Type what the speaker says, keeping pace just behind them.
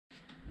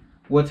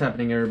What's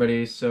happening,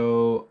 everybody?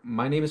 So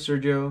my name is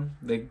Sergio.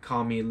 They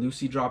call me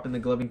LucyDrop in the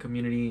gloving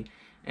community,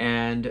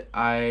 and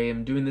I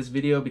am doing this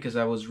video because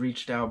I was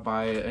reached out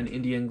by an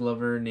Indian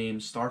glover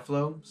named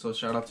StarFlow. So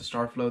shout out to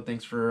StarFlow.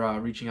 Thanks for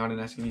reaching out and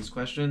asking these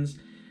questions.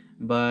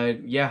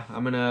 But yeah,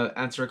 I'm gonna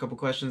answer a couple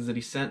questions that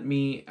he sent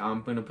me.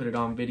 I'm gonna put it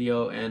on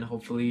video, and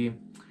hopefully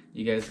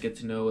you guys get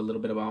to know a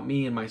little bit about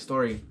me and my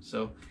story.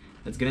 So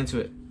let's get into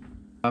it.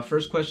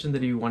 First question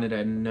that he wanted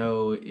to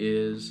know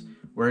is,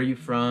 where are you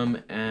from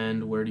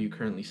and where do you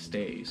currently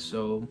stay?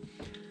 So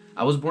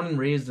I was born and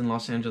raised in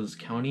Los Angeles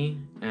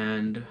County,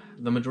 and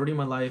the majority of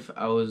my life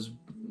I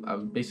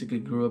basically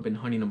grew up in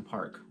Huntington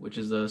Park, which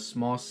is a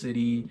small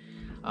city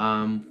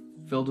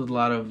filled with a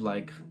lot of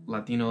like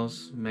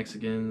Latinos,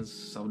 Mexicans,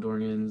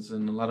 Salvadorians,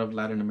 and a lot of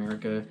Latin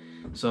America.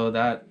 So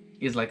that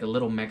is like a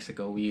little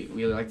Mexico. We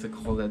like to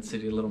call that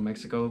city a little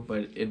Mexico,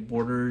 but it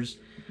borders,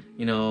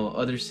 you know,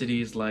 other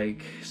cities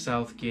like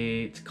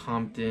Southgate,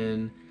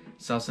 Compton,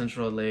 South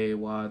Central LA,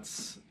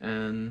 Watts,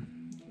 and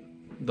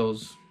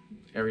those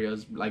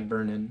areas like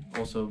Vernon.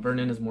 Also,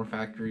 Vernon is more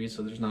factories,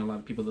 so there's not a lot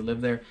of people that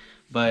live there,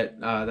 but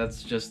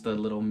that's just a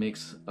little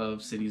mix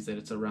of cities that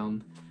it's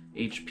around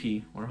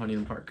HP, or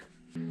Huntington Park.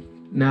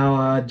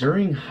 Now,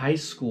 during high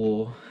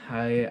school,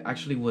 I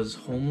actually was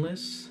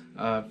homeless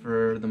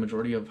for the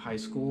majority of high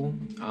school.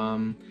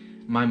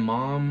 My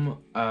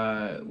mom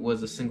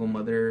was a single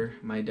mother.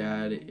 My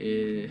dad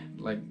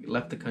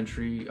left the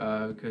country.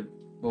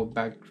 Well,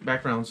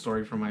 background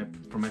story for my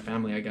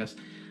family, I guess.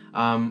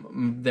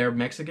 They're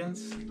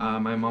Mexicans.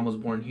 My mom was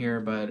born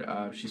here,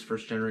 but she's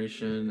first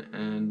generation,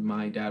 and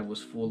my dad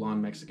was full-on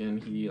Mexican.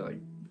 He like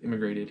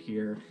immigrated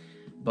here,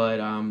 but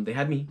they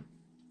had me.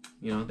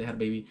 You know, they had a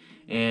baby,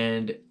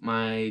 and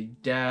my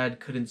dad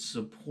couldn't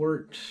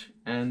support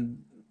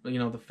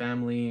the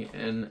family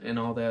and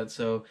all that.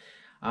 So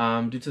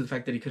due to the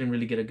fact that he couldn't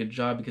really get a good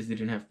job because they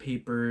didn't have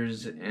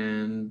papers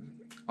and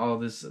all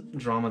this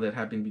drama that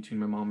happened between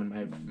my mom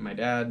and my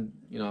dad,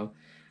 you know,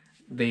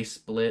 they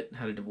split,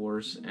 had a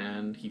divorce,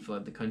 and he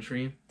fled the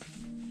country.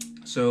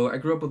 So I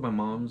grew up with my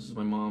moms.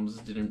 My moms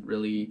didn't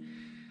really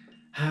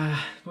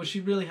well,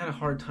 she really had a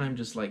hard time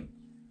just like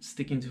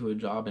sticking to a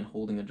job and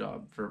holding a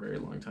job for a very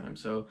long time.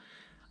 So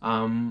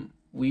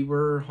we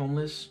were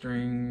homeless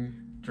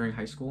during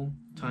high school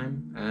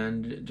time,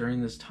 and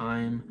during this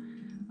time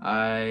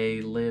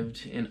I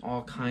lived in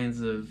all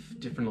kinds of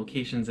different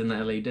locations in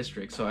the LA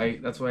district. So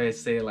that's why I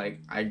say like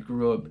I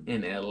grew up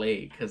in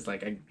LA, because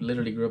like I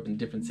literally grew up in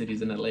different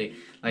cities in LA.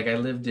 Like I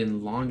lived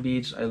in Long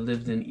Beach, I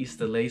lived in East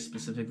LA,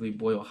 specifically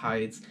Boyle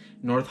Heights,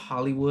 North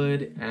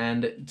Hollywood,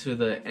 and to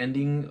the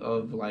ending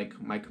of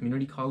like my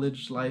community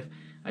college life,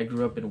 I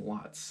grew up in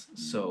Watts.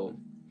 So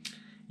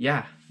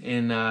yeah,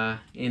 in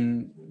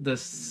the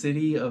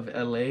city of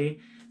LA,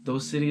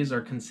 those cities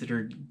are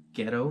considered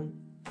ghetto,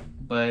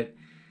 but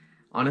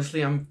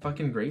honestly, I'm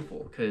fucking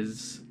grateful,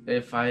 because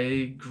if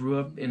I grew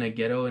up in a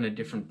ghetto in a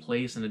different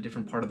place, in a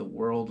different part of the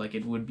world, like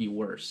it would be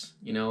worse,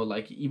 you know?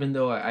 Like even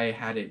though I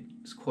had it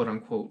quote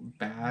unquote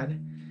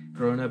bad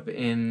growing up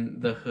in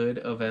the hood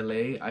of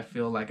LA, I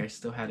feel like I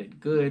still had it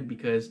good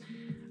because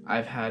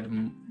I've had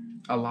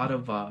a lot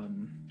of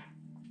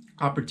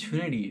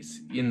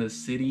opportunities in the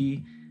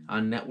city,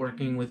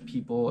 networking with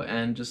people,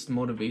 and just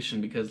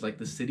motivation, because like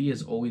the city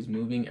is always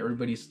moving,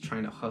 everybody's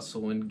trying to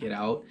hustle and get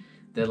out,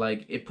 that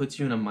like it puts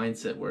you in a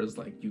mindset where it's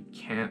like you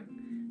can't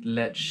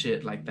let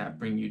shit like that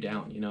bring you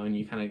down, you know, and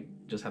you kind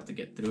of just have to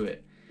get through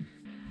it.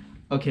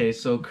 Okay,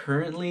 so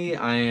currently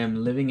I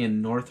am living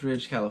in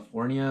Northridge,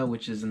 California,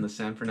 which is in the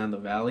San Fernando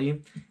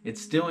Valley.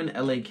 It's still in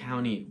LA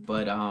County,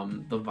 but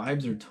the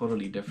vibes are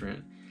totally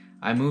different.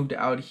 I moved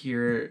out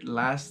here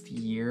last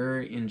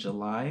year in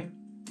July,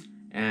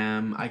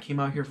 and I came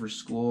out here for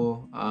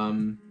school.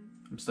 I'm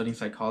studying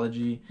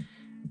psychology,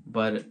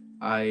 but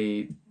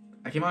I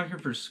came out here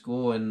for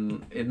school,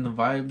 and in the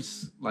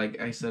vibes, like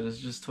I said, is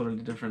just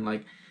totally different.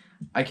 Like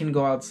I can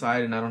go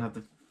outside and I don't have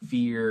to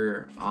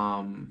fear,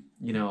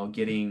 you know,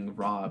 getting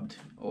robbed,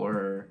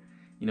 or,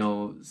 you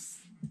know,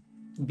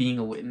 being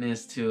a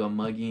witness to a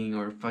mugging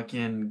or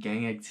fucking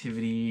gang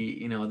activity,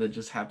 you know, that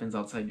just happens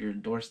outside your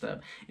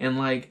doorstep. And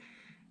like,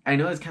 I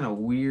know it's kind of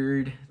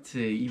weird to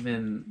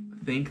even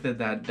think that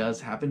that does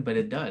happen, but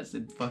it does.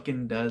 It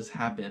fucking does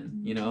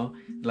happen, you know?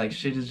 Like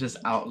shit is just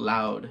out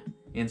loud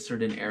in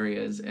certain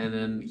areas. And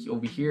then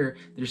over here,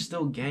 there's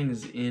still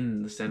gangs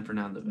in the San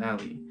Fernando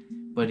Valley,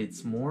 but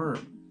it's more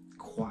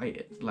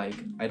quiet. Like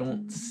I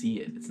don't see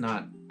it. It's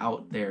not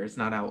out there. It's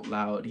not out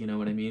loud, you know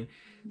what I mean?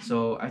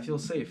 So I feel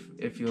safe.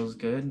 It feels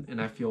good,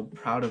 and I feel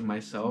proud of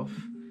myself,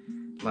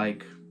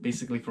 like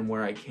basically from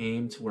where I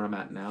came to where I'm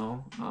at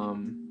now.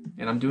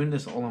 And I'm doing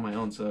this all on my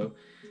own, so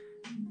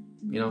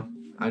you know,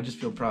 I just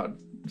feel proud.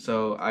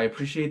 So I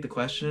appreciate the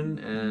question,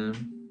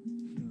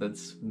 and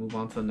let's move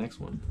on to the next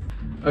one.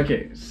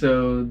 Okay,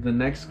 so the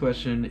next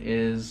question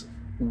is,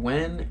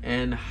 when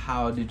and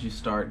how did you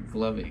start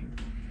gloving?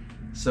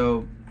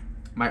 So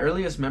my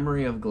earliest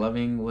memory of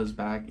gloving was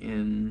back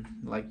in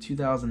like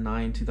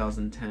 2009,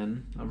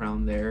 2010,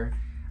 around there,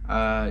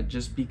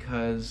 just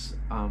because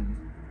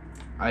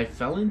I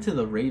fell into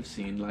the rave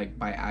scene like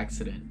by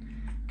accident,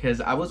 because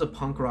I was a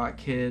punk rock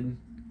kid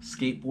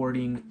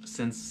skateboarding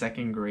since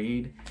second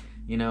grade,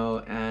 you know,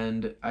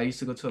 and I used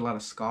to go to a lot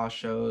of ska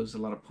shows, a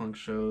lot of punk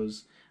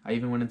shows. I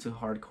even went into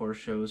hardcore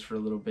shows for a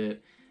little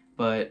bit,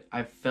 but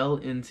I fell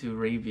into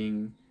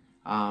raving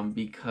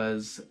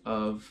because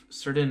of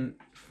certain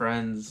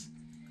friends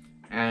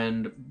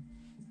and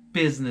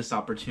business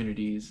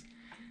opportunities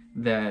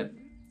that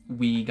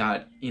we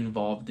got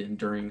involved in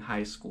during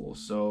high school.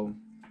 So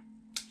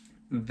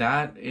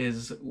that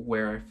is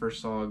where I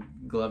first saw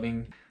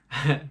gloving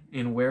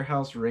in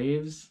warehouse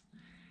raves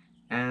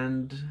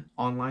and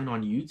online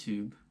on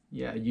YouTube.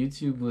 Yeah,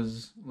 YouTube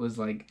was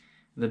like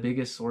the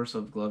biggest source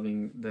of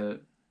gloving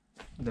that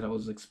I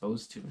was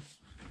exposed to.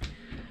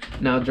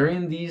 Now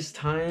during these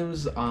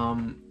times,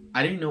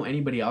 I didn't know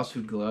anybody else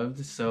who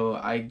gloved, so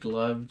I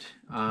gloved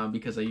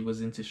because I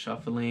was into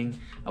shuffling.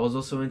 I was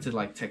also into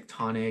like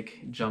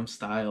tectonic, jump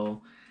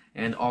style,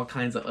 and all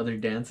kinds of other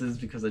dances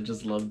because I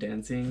just love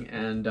dancing.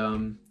 And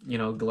you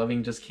know,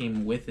 gloving just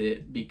came with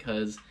it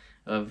because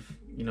of,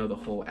 you know, the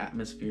whole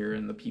atmosphere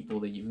and the people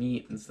that you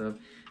meet and stuff.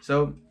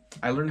 So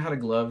I learned how to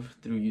glove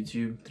through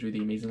YouTube, through the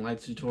Amazing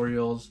Lights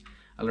tutorials.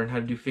 I learned how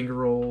to do finger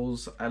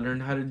rolls. I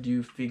learned how to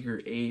do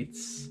figure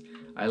eights.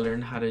 I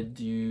learned how to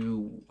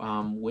do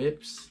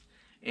whips,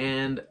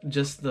 and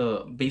just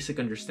the basic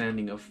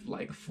understanding of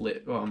like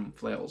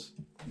flails.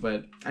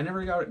 But I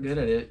never got good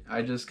at it.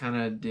 I just kind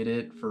of did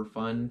it for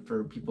fun,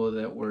 for people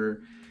that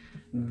were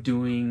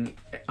doing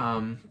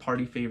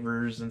party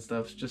favors and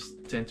stuff,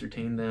 just to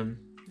entertain them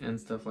and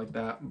stuff like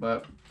that.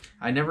 But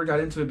I never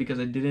got into it because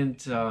I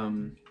didn't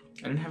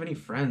have any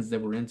friends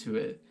that were into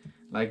it.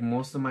 Like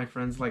most of my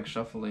friends like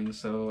shuffling,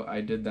 so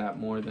I did that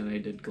more than I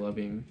did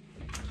gloving.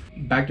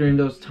 Back during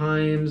those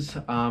times,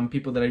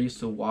 people that I used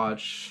to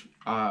watch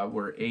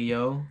were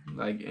AO.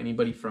 Like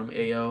anybody from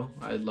AO,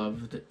 I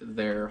loved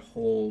their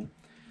whole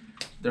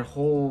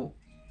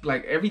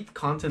like every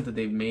content that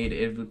they've made.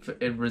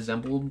 It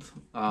resembled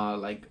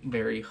like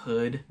very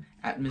hood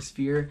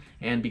atmosphere,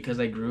 and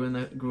because I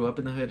grew up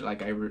in the hood,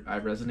 like I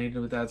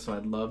resonated with that, so I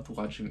loved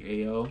watching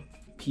AO.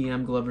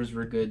 PM Glovers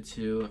were good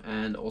too,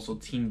 and also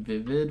Team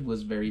Vivid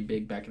was very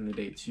big back in the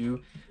day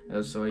too.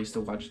 So I used to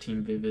watch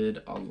Team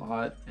Vivid a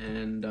lot,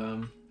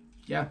 and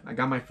yeah, I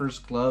got my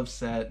first glove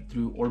set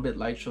through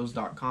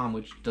OrbitLightShows.com,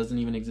 which doesn't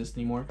even exist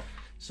anymore.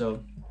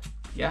 So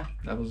yeah,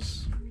 that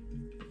was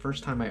the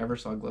first time I ever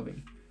saw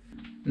gloving.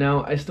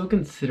 Now, I still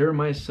consider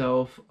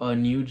myself a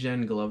new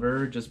gen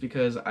glover. Just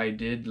because I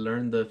did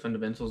learn the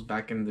fundamentals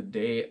back in the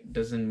day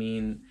doesn't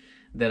mean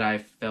that I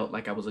felt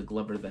like I was a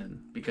glover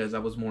then, because I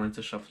was more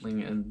into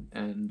shuffling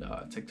and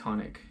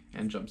tectonic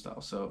and jump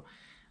style. So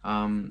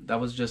that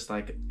was just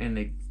like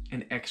an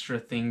extra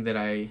thing that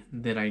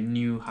I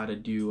knew how to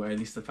do, or at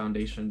least the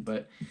foundation.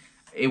 But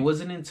it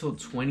wasn't until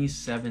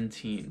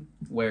 2017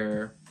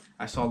 where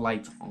I saw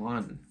Lights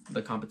On,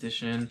 the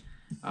competition,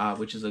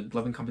 which is a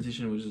gloving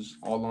competition, which is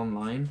all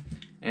online,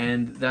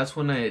 and that's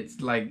when I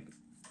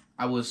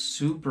was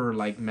super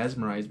like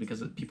mesmerized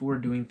because people were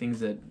doing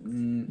things that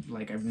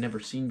like I've never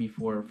seen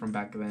before from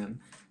back then.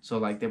 So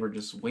like they were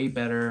just way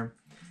better,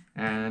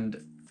 and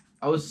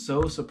I was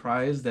so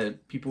surprised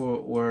that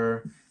people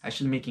were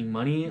actually making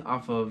money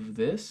off of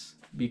this,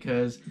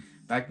 because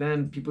back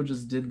then people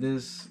just did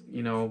this,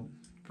 you know,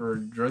 for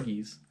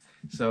druggies.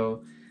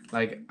 So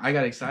like I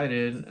got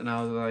excited and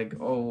I was like,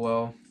 oh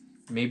well,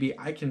 maybe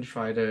I can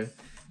try to,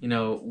 you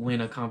know,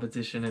 win a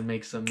competition and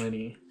make some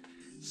money.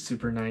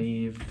 Super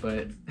naive,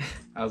 but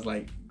I was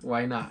like,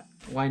 why not?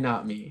 Why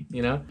not me,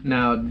 you know?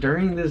 Now,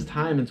 during this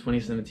time in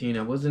 2017,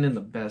 I wasn't in the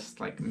best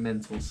like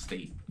mental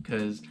state,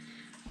 because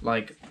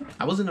like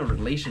I was in a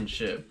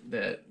relationship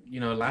that, you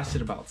know,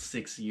 lasted about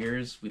 6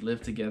 years. We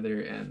lived together,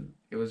 and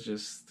it was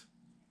just,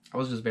 I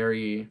was just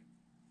very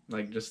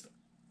like just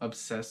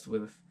obsessed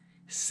with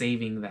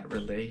saving that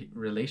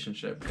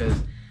relationship,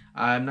 because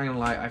I'm not gonna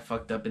lie, I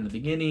fucked up in the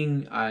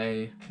beginning.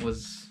 I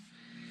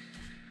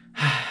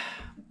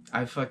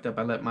fucked up.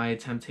 I let my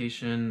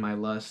temptation, my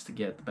lust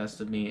get the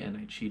best of me, and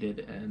I cheated,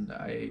 and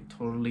I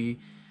totally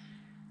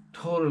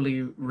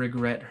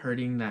regret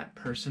hurting that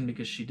person,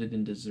 because she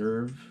didn't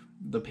deserve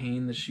the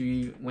pain that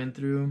she went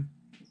through.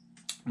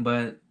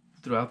 But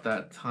throughout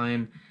that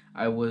time,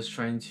 I was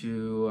trying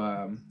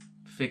to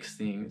fix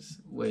things,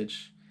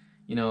 which,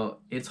 you know,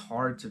 it's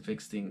hard to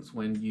fix things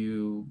when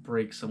you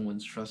break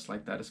someone's trust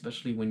like that,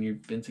 especially when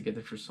you've been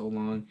together for so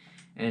long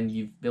and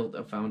you've built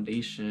a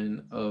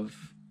foundation of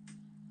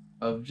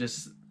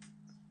just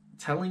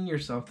telling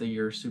yourself that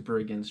you're super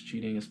against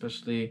cheating,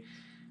 especially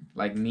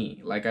like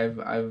me. Like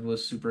I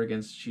was super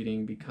against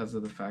cheating because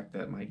of the fact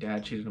that my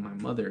dad cheated on my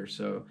mother.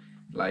 So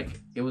like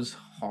it was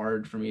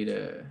hard for me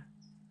to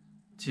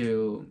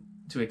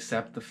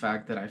accept the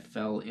fact that I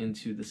fell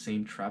into the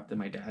same trap that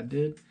my dad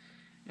did.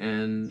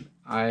 And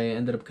I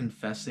ended up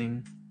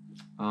confessing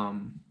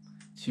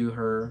to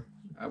her.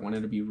 I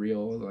wanted to be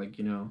real, like,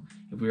 you know,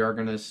 if we are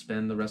gonna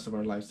spend the rest of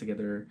our lives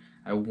together,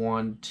 I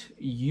want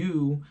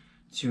you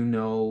to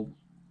know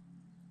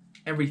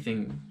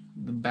everything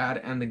the bad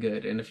and the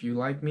good. And if you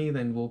like me,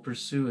 then we'll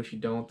pursue. If you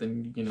don't,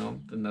 then, you know,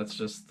 then that's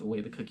just the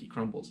way the cookie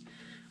crumbles.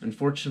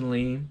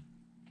 Unfortunately,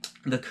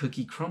 the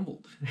cookie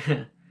crumbled.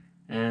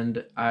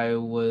 And I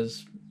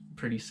was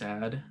pretty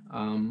sad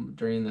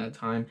during that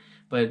time.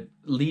 But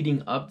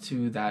leading up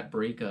to that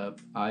breakup,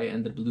 I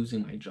ended up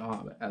losing my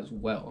job as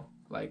well.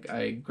 Like,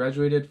 I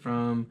graduated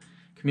from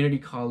community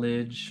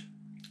college,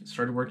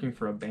 started working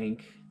for a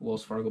bank,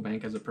 Wells Fargo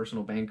Bank, as a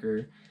personal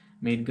banker,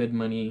 made good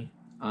money,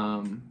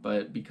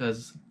 but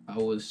because I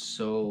was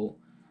so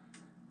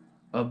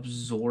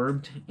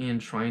absorbed in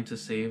trying to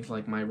save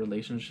like my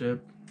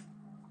relationship,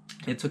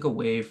 it took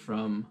away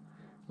from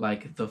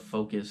like the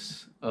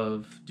focus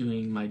of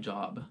doing my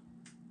job.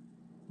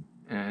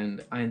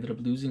 And I ended up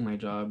losing my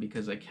job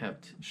because I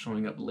kept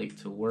showing up late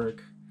to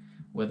work,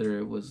 whether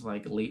it was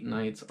like late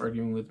nights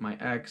arguing with my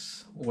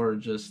ex or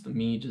just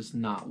me just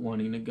not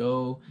wanting to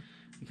go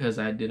because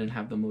I didn't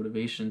have the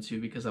motivation to,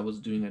 because I was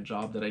doing a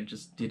job that I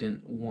just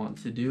didn't want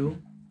to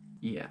do.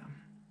 Yeah,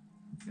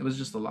 it was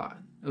just a lot.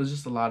 It was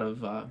just a lot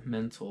of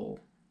mental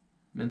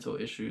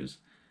issues.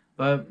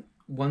 But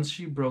once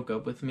she broke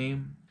up with me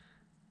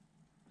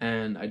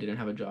and I didn't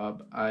have a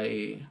job,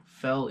 I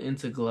fell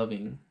into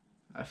gloving.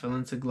 I fell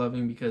into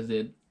gloving because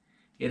it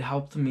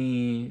helped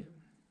me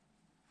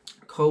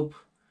cope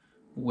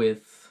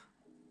with,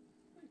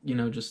 you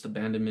know, just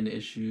abandonment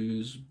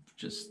issues,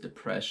 just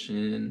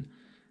depression,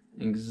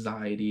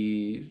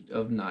 anxiety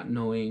of not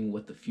knowing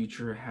what the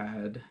future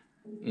had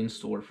in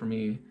store for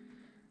me.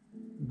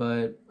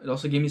 But it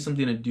also gave me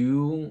something to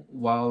do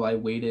while I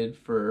waited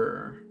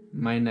for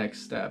my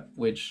next step,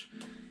 which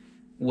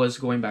was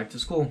going back to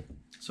school.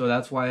 So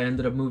that's why I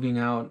ended up moving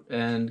out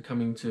and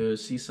coming to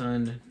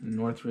CSUN,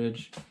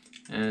 Northridge,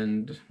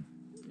 and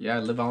yeah, I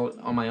live out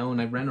on my own.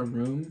 I rent a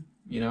room,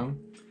 you know,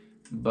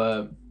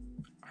 but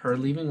her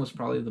leaving was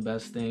probably the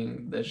best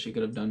thing that she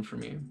could have done for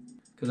me,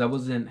 because I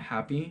wasn't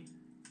happy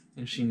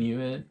and she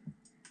knew it,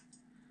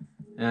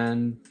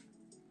 and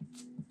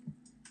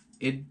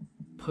it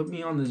put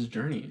me on this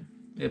journey.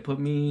 It put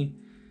me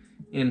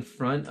in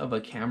front of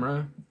a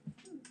camera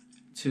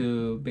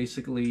to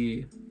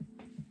basically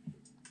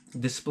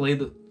display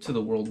to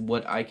the world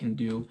what I can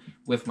do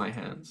with my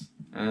hands.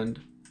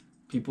 And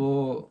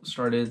people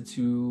started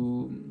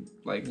to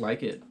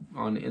like it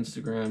on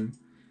Instagram,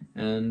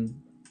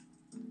 and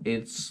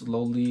it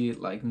slowly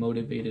like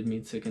motivated me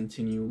to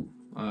continue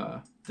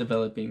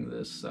developing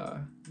this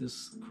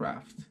this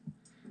craft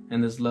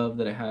and this love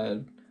that I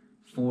had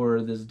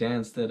for this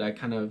dance that I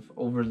kind of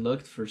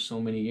overlooked for so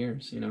many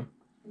years, you know.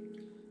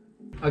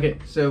 Okay,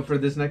 so for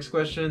this next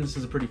question, this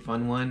is a pretty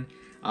fun one.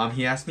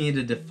 He asked me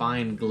to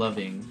define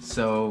gloving.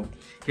 So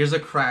here's a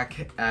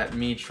crack at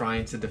me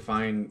trying to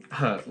define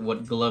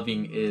what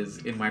gloving is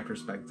in my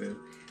perspective.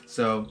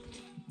 So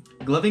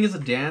gloving is a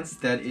dance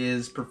that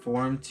is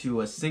performed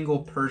to a single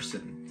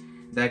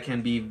person that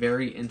can be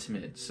very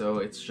intimate. So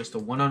it's just a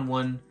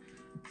one-on-one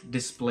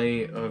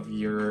display of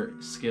your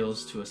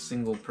skills to a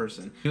single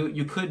person.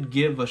 You could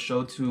give a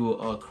show to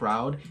a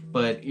crowd,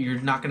 but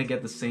you're not going to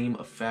get the same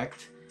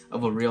effect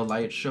of a real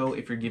light show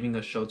if you're giving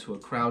a show to a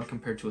crowd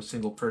compared to a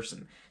single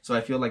person. So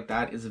I feel like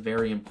that is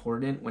very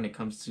important when it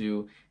comes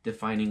to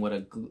defining what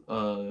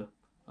a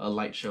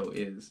light show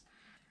is.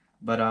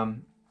 But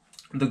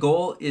the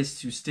goal is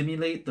to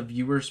stimulate the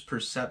viewer's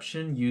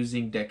perception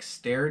using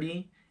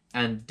dexterity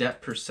and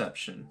depth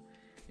perception.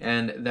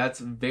 And that's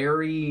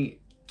very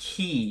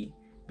key,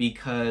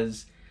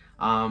 because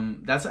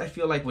that's, I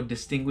feel like, what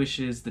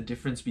distinguishes the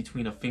difference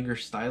between a finger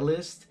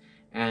stylist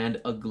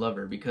and a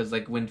glover. Because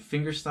like when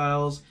finger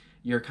styles,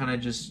 you're kind of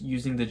just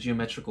using the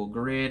geometrical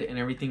grid and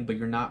everything, but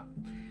you're not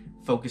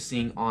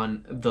focusing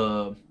on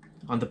the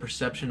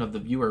perception of the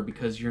viewer,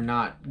 because you're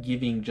not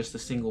giving just a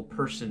single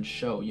person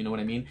show, you know what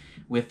I mean?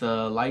 With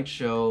a light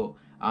show,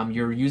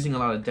 you're using a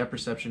lot of depth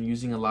perception,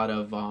 using a lot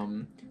of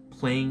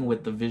playing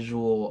with the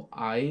visual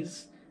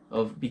eyes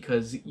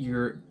because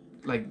you're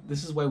like,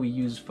 this is why we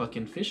use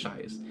fucking fish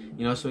eyes,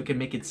 you know, so it can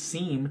make it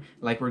seem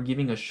like we're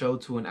giving a show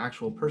to an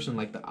actual person,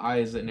 like the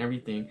eyes and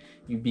everything,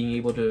 you being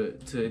able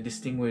to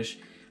distinguish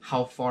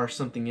how far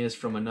something is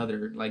from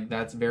another. Like,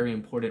 that's very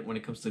important when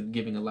it comes to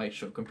giving a light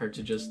show compared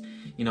to just,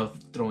 you know,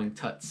 throwing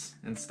tuts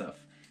and stuff.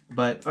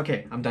 But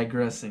okay, I'm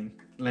digressing.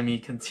 Let me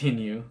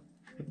continue.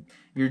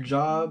 Your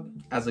job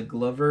as a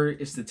glover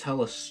is to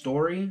tell a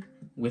story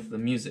with the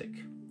music.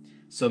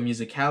 So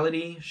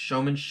musicality,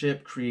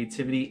 showmanship,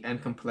 creativity,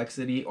 and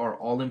complexity are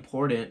all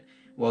important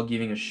while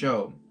giving a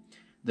show.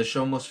 The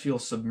show must feel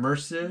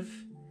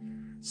submersive.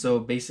 So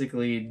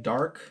basically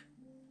dark,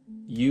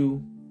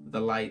 you,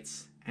 the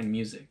lights, and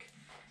music.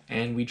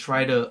 And we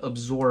try to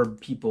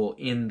absorb people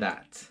in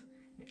that,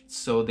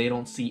 so they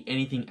don't see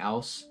anything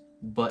else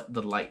but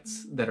the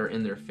lights that are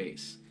in their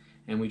face.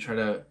 And we try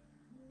to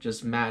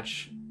just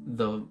match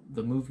the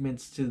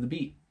movements to the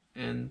beat.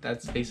 And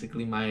that's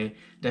basically my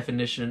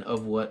definition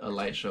of what a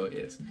light show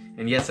is.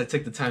 And yes, I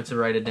took the time to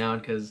write it down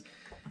because,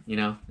 you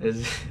know,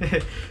 it's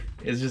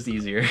just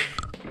easier.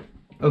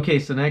 Okay,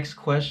 so next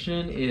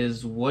question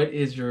is, what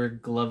is your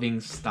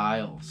gloving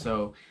style?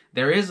 So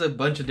there is a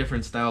bunch of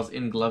different styles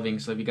in gloving.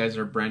 So if you guys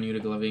are brand new to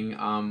gloving,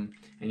 and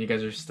you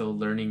guys are still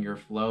learning your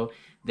flow,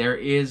 there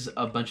is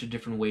a bunch of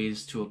different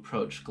ways to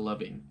approach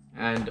gloving.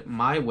 And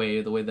my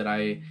way, the way that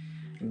I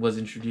was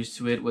introduced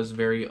to it, was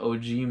very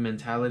OG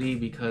mentality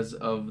because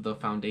of the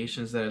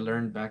foundations that I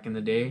learned back in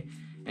the day,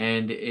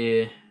 and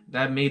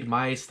that made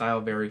my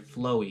style very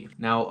flowy.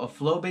 Now, a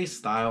flow-based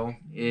style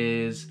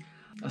is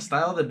a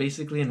style that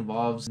basically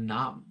involves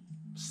not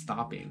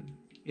stopping,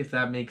 if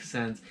that makes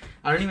sense.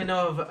 I don't even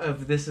know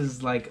if this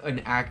is like an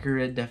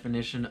accurate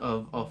definition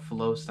of a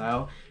flow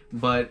style,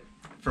 but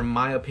from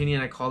my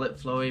opinion, I call it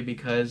flowy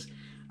because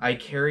I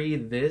carry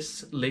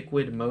this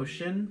liquid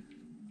motion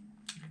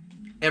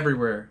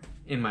everywhere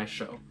in my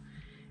show.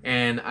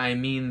 And I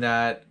mean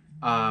that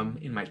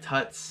in my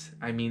tuts,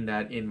 I mean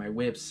that in my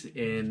whips,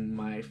 in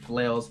my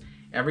flails,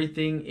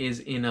 everything is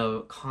in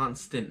a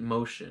constant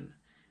motion.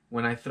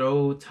 When I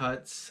throw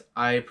tuts,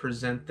 I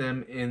present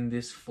them in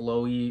this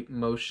flowy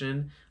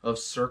motion of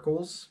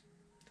circles.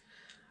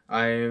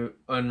 I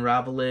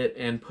unravel it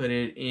and put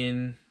it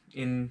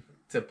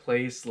into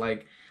place.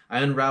 Like, I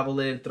unravel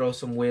it, throw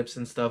some whips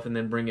and stuff, and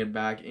then bring it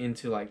back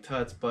into like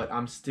tuts, but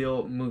I'm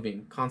still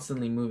moving,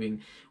 constantly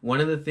moving. One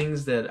of the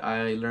things that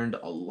I learned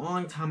a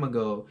long time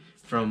ago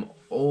from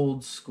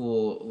old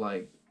school,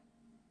 like,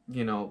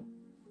 you know,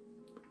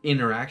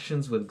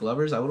 interactions with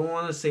glovers. I wouldn't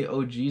want to say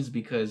OGs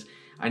because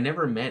I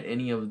never met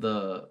any of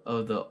the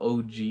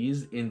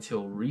OGs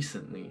until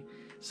recently.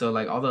 So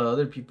like all the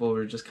other people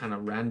were just kind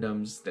of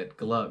randoms that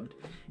gloved,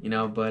 you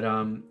know, but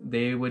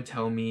they would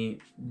tell me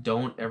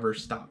don't ever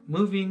stop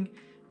moving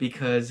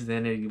because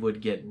then it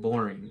would get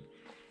boring.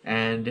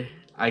 And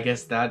I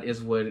guess that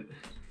is what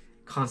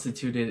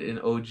constituted an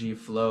OG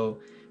flow,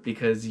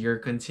 because you're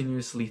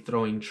continuously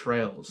throwing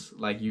trails.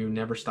 Like, you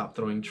never stop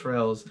throwing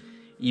trails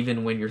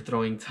even when you're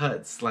throwing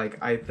tuts. Like,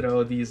 I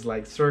throw these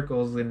like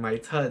circles in my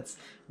tuts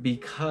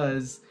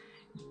because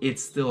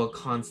it's still a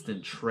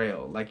constant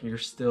trail. Like, you're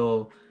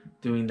still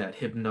doing that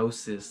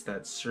hypnosis,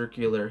 that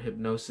circular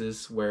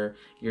hypnosis where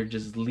you're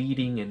just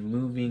leading and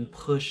moving,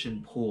 push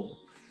and pull.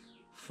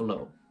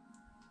 Flow.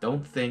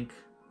 Don't think,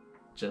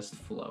 just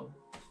flow.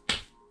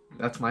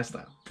 That's my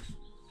style.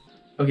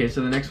 Okay,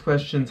 so the next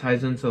question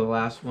ties into the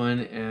last one,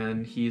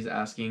 and he's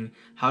asking,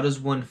 how does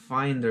one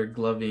find their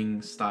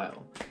gloving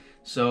style?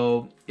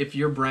 So if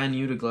you're brand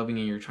new to gloving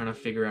and you're trying to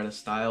figure out a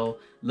style,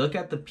 look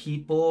at the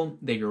people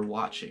that you're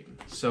watching.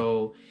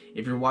 So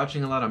if you're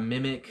watching a lot of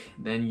mimic,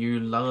 then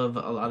you love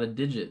a lot of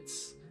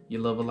digits. You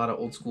love a lot of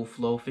old school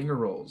flow finger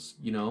rolls,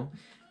 you know?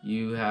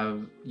 You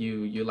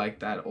like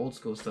that old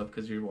school stuff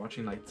because you're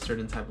watching like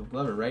certain type of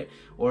glover, right?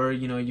 Or,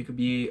 you know, you could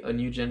be a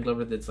new gen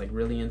glover that's like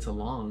really into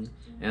long,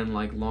 and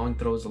like long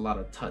throws a lot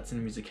of tuts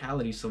and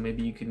musicality, so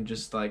maybe you can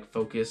just like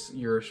focus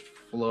your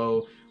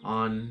flow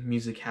on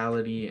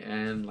musicality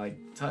and like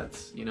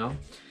tuts, you know?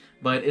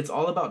 But it's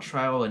all about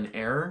trial and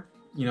error.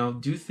 You know,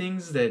 do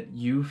things that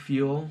you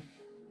feel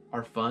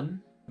are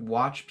fun,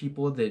 watch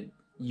people that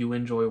you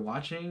enjoy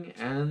watching,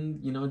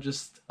 and, you know,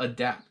 just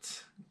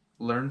adapt.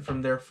 Learn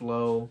from their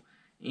flow,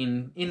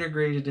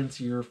 integrate it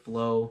into your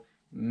flow,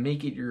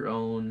 make it your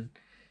own,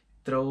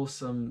 throw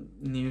some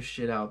new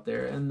shit out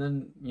there, and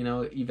then, you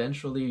know,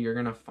 eventually you're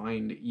gonna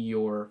find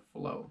your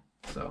flow.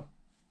 So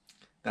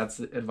that's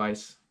the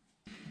advice.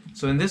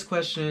 So in this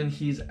question,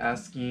 he's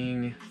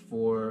asking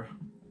for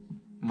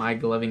my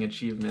gloving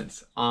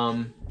achievements.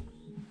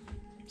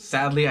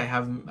 Sadly,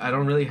 I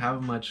don't really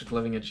have much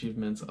gloving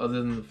achievements other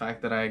than the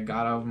fact that I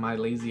got out of my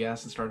lazy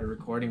ass and started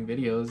recording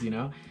videos, you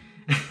know?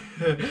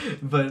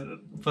 But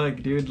fuck,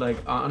 dude, like,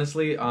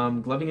 honestly,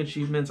 gloving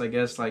achievements, I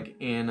guess, like,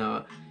 in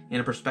a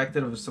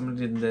perspective of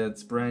somebody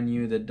that's brand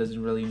new that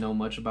doesn't really know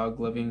much about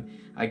gloving,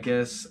 I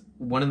guess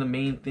one of the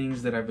main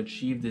things that I've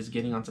achieved is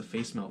getting onto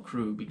face melt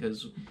crew,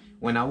 because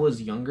when I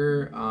was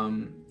younger,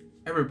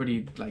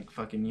 everybody like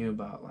fucking knew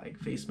about like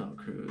face melt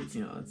crews,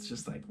 you know. It's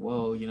just like,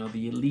 whoa, you know,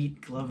 the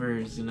elite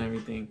glovers and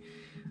everything,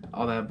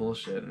 all that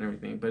bullshit and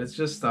everything. But it's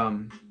just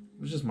it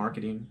was just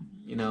marketing,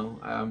 you know.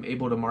 I'm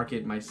able to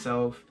market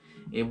myself,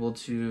 able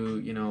to,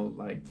 you know,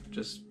 like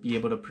just be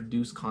able to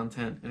produce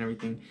content and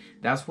everything.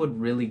 That's what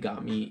really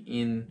got me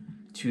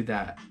into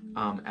that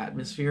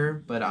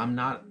atmosphere. But I'm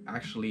not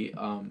actually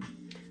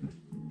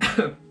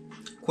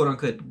quote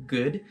unquote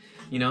good,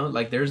 you know.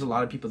 Like, there's a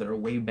lot of people that are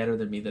way better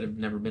than me that have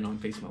never been on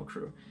face melt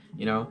crew,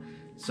 you know.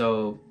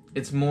 So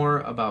it's more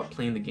about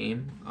playing the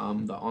game,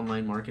 the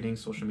online marketing,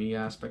 social media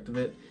aspect of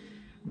it.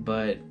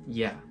 But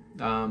yeah,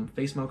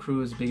 face melt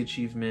crew is a big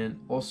achievement.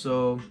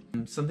 Also,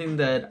 something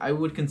that I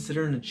would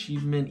consider an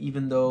achievement,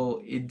 even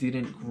though it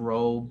didn't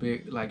grow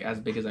big, like as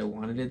big as I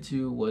wanted it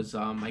to, was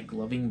my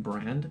gloving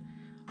brand.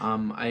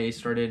 I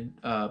started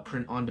a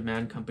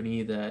print-on-demand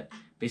company that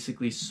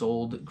basically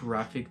sold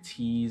graphic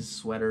tees,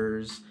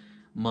 sweaters,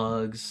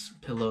 mugs,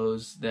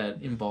 pillows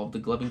that involved the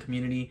gloving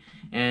community.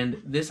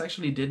 And this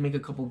actually did make a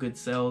couple good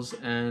sales,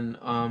 and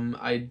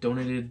I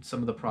donated some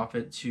of the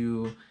profit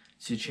to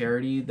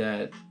charity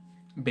that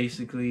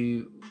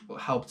basically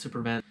helped to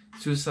prevent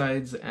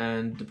suicides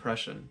and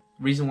depression.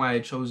 Reason why I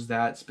chose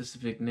that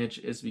specific niche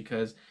is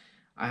because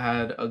I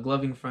had a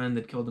gloving friend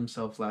that killed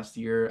himself last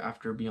year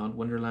after Beyond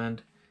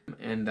Wonderland,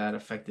 and that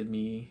affected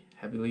me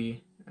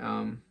heavily,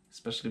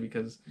 especially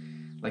because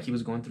like he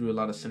was going through a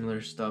lot of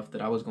similar stuff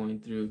that I was going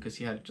through, because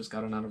he had just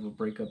gotten out of a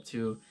breakup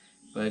too,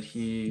 but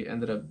he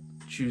ended up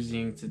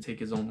choosing to take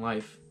his own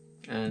life.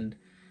 And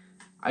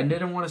I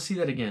didn't want to see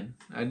that again.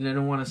 I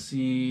didn't want to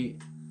see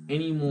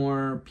any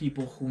more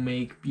people who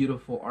make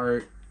beautiful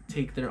art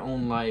take their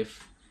own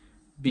life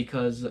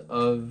because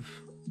of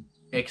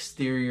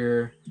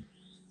exterior,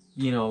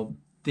 you know,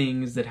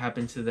 things that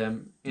happen to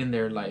them in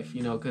their life,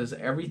 you know, because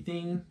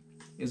everything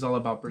is all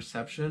about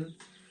perception.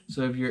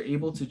 So if you're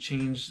able to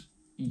change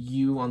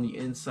you on the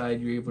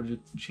inside, you're able to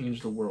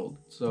change the world.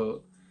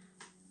 So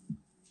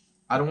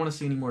I don't want to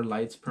see any more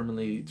lights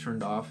permanently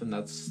turned off, and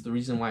that's the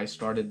reason why I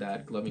started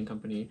that gloving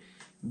company.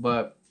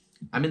 But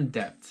I'm in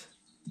debt.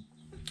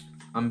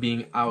 I'm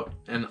being out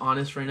and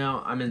honest right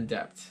now. I'm in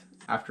debt.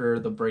 After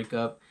the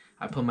breakup,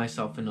 I put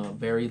myself in a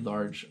very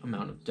large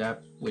amount of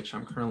debt, which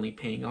I'm currently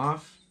paying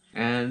off.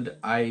 And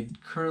I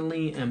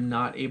currently am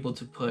not able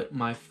to put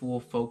my full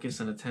focus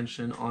and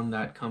attention on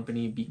that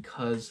company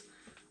because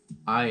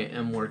I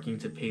am working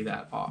to pay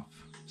that off.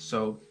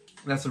 So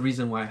that's the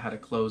reason why I had to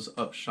close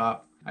up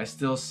shop. I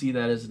still see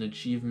that as an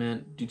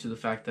achievement due to the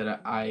fact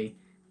that I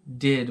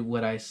did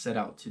what I set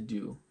out to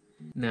do.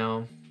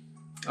 Now,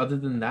 other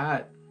than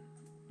that,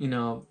 you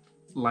know,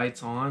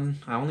 lights on,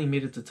 I only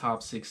made it to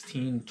top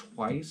 16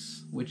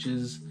 twice, which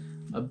is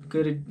a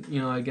good, you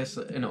know, I guess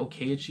an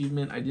okay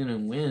achievement. I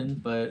didn't win,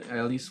 but I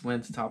at least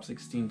went to top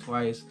 16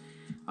 twice.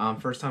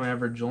 First time I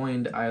ever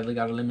joined, I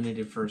got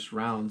eliminated first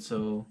round,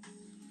 so,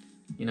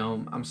 you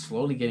know, I'm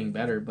slowly getting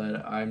better,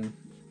 but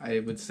I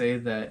would say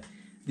that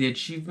the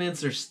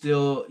achievements are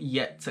still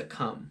yet to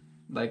come.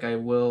 Like I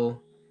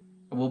will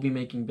be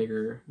making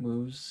bigger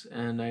moves,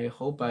 and I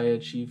hope I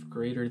achieve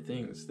greater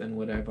things than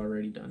what I've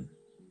already done.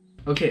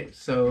 Okay,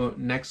 so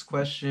next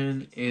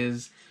question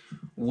is,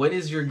 what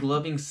is your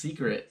gloving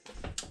secret?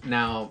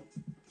 Now,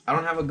 I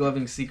don't have a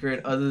gloving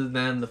secret other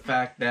than the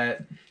fact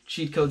that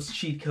cheat codes,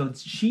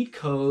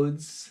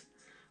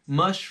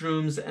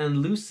 mushrooms,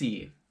 and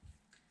Lucy.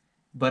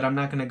 But I'm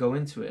not going to go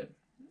into it.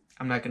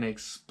 I'm not going to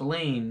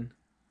explain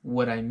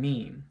what I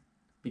mean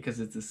because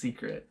it's a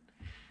secret.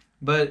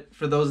 But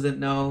for those that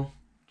know,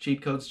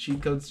 cheat codes,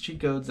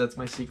 that's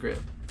my secret.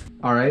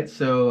 Alright,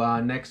 so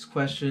next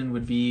question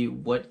would be,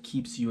 what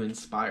keeps you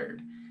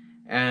inspired?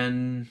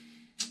 And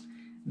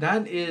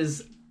that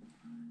is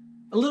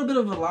a little bit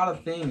of a lot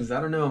of things.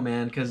 I don't know,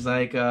 man, because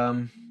like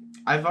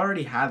I've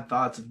already had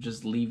thoughts of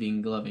just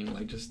leaving gloving,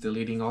 like just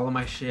deleting all of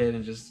my shit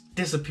and just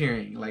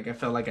disappearing. Like I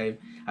felt like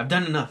I've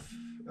done enough.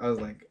 I was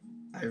like,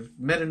 I've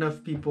met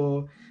enough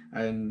people,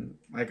 and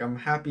like I'm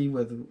happy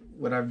with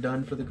what I've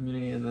done for the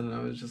community, and then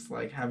I was just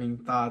like having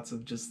thoughts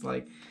of just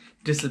like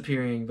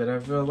disappearing. But I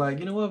feel like,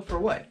 you know what, for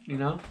what, you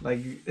know, like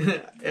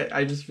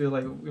I just feel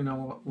like, you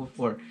know, what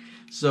for.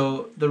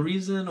 So the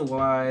reason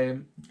why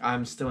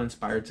I'm still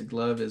inspired to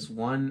glove is,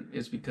 one,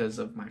 is because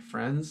of my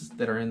friends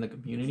that are in the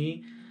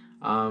community.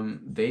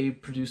 They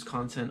produce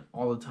content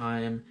all the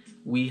time.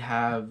 We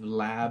have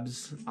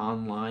labs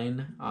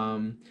online.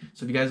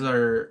 So if you guys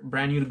are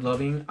brand new to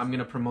gloving, I'm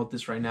gonna promote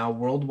this right now.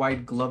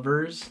 Worldwide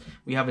Glovers.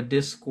 We have a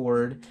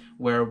Discord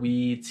where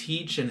we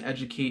teach and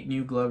educate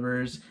new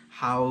glovers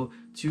how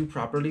to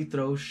properly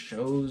throw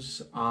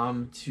shows,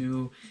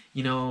 to,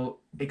 you know,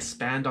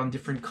 expand on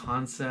different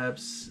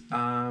concepts,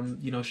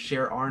 you know,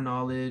 share our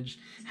knowledge,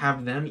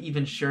 have them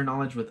even share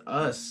knowledge with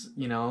us,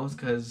 you know,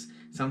 because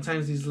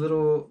sometimes these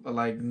little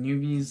like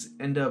newbies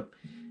end up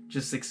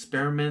just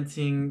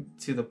experimenting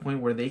to the point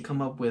where they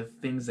come up with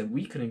things that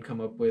we couldn't come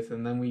up with,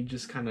 and then we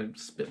just kind of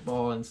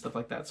spitball and stuff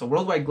like that. So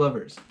Worldwide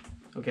Glovers,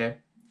 okay?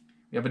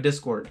 We have a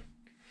Discord.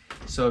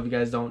 So if you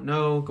guys don't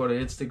know, go to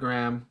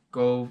Instagram,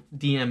 go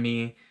DM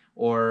me,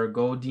 or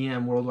go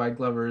DM Worldwide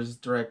Glovers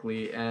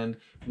directly, and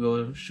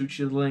we'll shoot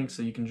you the link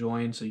so you can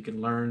join, so you can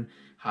learn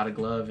how to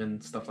glove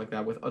and stuff like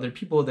that with other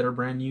people that are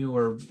brand new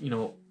or, you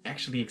know,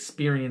 actually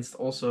experienced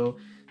also.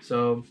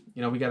 So,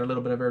 you know, we got a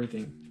little bit of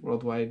everything.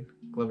 Worldwide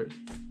Glovers.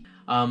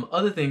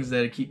 Other things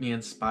that keep me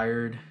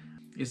inspired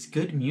is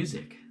good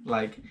music.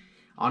 Like,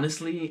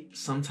 honestly,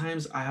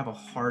 sometimes I have a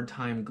hard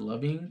time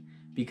gloving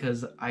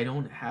because I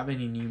don't have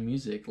any new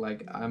music.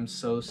 Like, I'm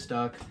so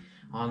stuck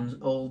on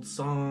old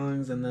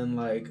songs, and then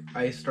like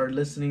I start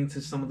listening to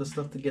some of the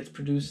stuff that gets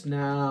produced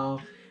now,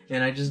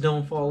 and I just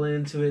don't fall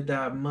into it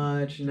that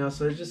much, you know.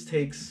 So it just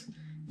takes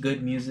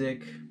good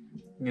music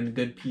and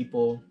good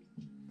people.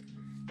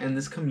 And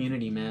this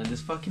community, man,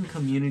 this fucking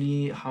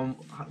community, how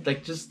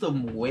like just the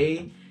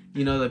way,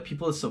 you know, the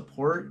people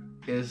support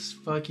is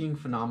fucking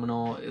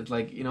phenomenal. It's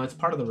like, you know, it's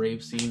part of the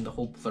rave scene, the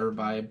whole plur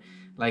vibe.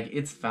 Like,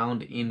 it's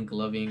found in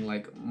gloving.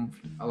 Like,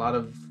 a lot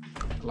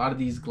of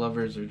these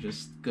glovers are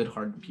just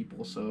good-hearted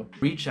people. So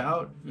reach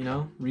out, you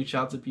know, reach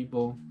out to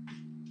people,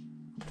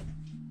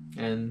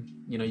 and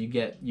you know, you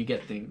get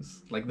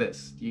things like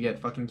this. You get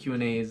fucking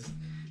Q&As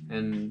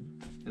and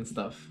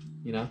stuff,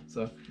 you know.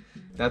 So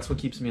that's what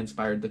keeps me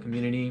inspired: the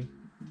community,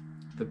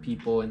 the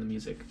people, and the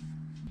music.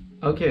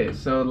 Okay,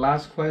 so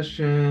last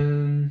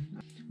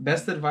question.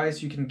 Best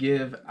advice you can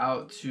give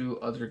out to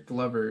other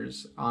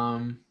glovers.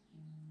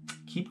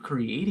 Keep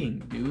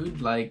creating, dude.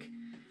 Like,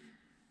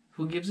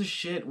 who gives a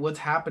shit what's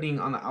happening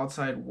on the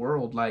outside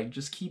world? Like,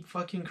 just keep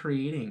fucking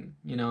creating,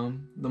 you know?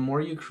 The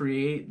more you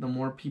create, the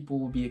more people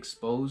will be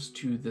exposed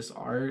to this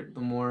art,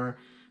 the more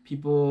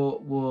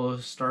people will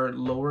start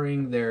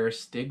lowering their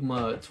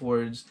stigma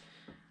towards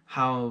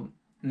how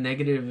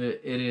negative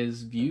it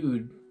is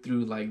viewed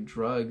through like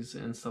drugs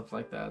and stuff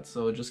like that.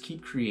 So just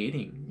keep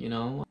creating, you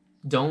know?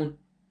 Don't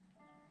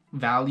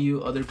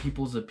value other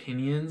people's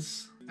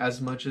opinions as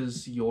much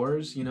as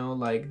yours, you know?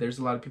 Like, there's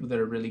a lot of people that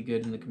are really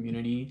good in the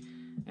community,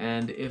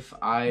 and if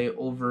I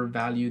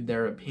overvalued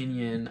their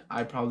opinion,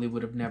 I probably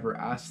would have never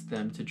asked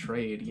them to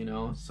trade, you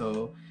know?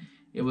 So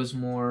it was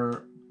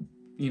more,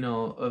 you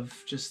know, of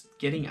just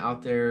getting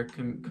out there,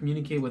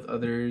 communicate with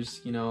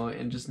others, you know,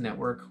 and just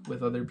network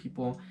with other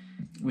people.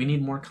 We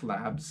need more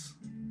collabs.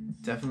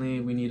 Definitely,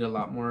 we need a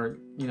lot more,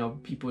 you know,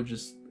 people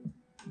just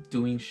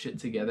doing shit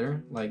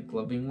together, like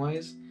gloving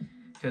wise,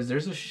 because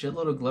there's a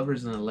shitload of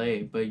glovers in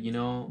LA, but you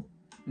know,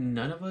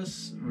 none of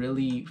us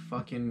really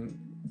fucking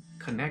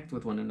connect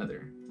with one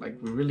another. Like,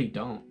 we really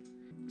don't.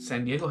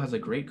 San Diego has a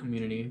great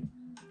community,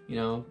 you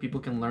know,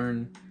 people can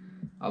learn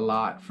a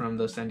lot from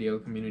the San Diego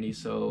community.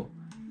 So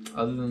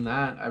other than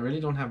that, I really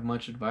don't have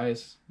much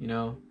advice, you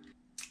know.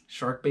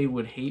 Sharkbait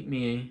would hate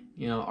me,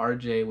 you know,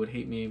 RJ would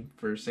hate me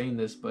for saying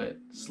this, but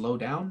slow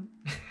down.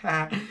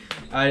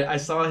 I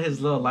saw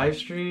his little live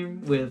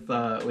stream with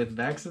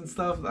Vex and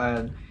stuff,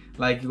 and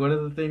like one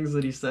of the things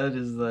that he said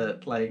is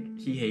that like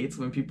he hates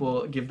when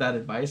people give that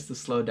advice to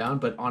slow down,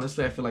 but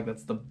honestly I feel like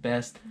that's the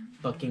best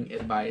fucking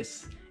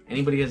advice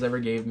anybody has ever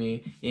gave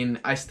me, and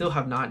I still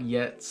have not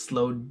yet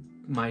slowed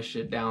my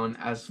shit down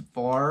as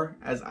far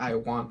as I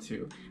want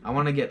to. I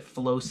want to get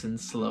Flosin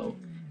slow.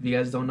 If you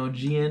guys don't know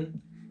GN,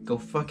 go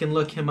fucking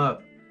look him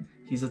up.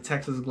 He's a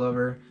Texas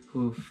glover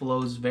who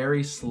flows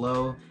very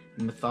slow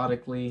and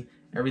methodically.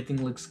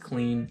 Everything looks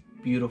clean,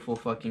 beautiful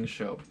fucking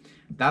show.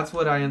 That's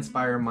what I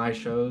inspire my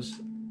shows,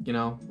 you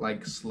know,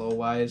 like slow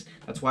wise.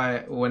 That's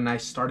why when I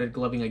started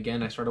gloving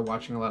again, I started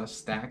watching a lot of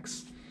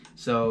stacks.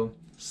 So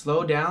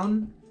slow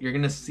down, you're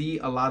gonna see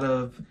a lot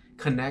of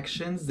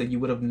connections that you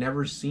would have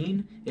never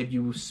seen if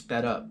you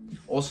sped up.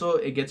 Also,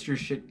 it gets your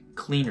shit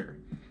cleaner.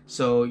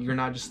 So you're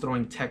not just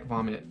throwing tech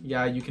vomit.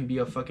 Yeah, you can be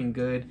a fucking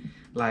good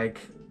like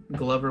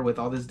glover with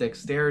all this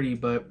dexterity,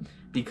 but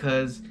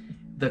because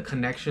the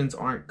connections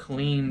aren't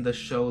clean, the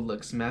show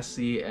looks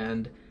messy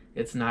and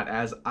it's not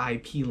as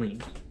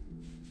eye-peeling.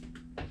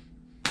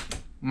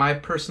 My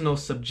personal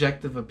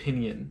subjective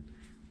opinion.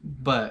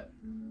 But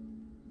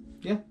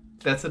yeah,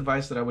 that's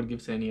advice that I would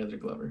give to any other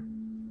glover.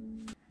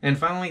 And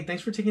finally,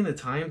 thanks for taking the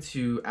time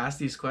to ask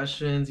these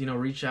questions, you know,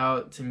 reach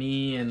out to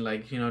me and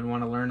like, you know,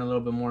 want to learn a little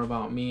bit more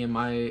about me and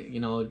my, you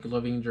know,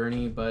 gloving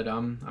journey. But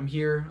I'm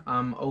here,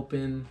 I'm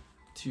open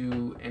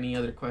to any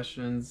other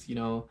questions, you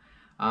know.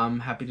 I'm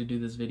happy to do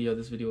this video.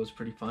 This video was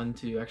pretty fun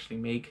to actually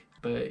make.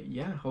 But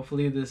yeah,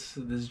 hopefully this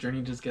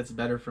journey just gets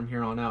better from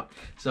here on out.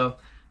 So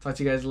talk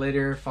to you guys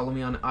later. Follow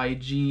me on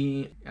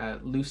IG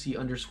at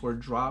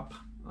Lucy_drop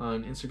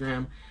on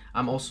Instagram.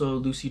 I'm also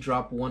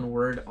LucyDrop, one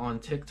word, on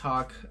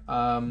TikTok.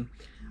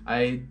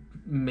 I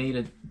made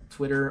a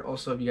Twitter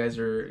also. If you guys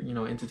are, you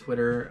know, into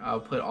Twitter, I'll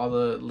put all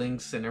the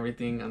links and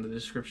everything on the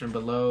description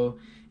below.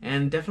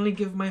 And definitely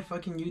give my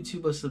fucking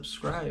YouTube a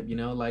subscribe, you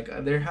know, like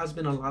there has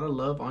been a lot of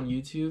love on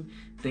YouTube.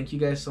 Thank you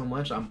guys so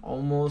much.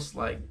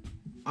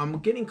 I'm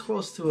getting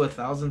close to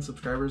 1,000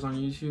 subscribers on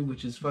YouTube,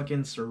 which is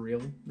fucking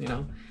surreal, you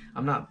know.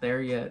 I'm not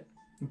there yet,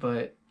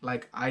 but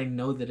like I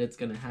know that it's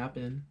gonna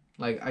happen.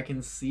 Like I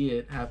can see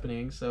it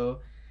happening.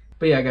 So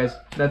but yeah guys,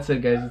 that's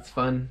it guys. It's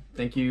fun.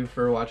 Thank you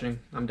for watching.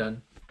 I'm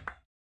done.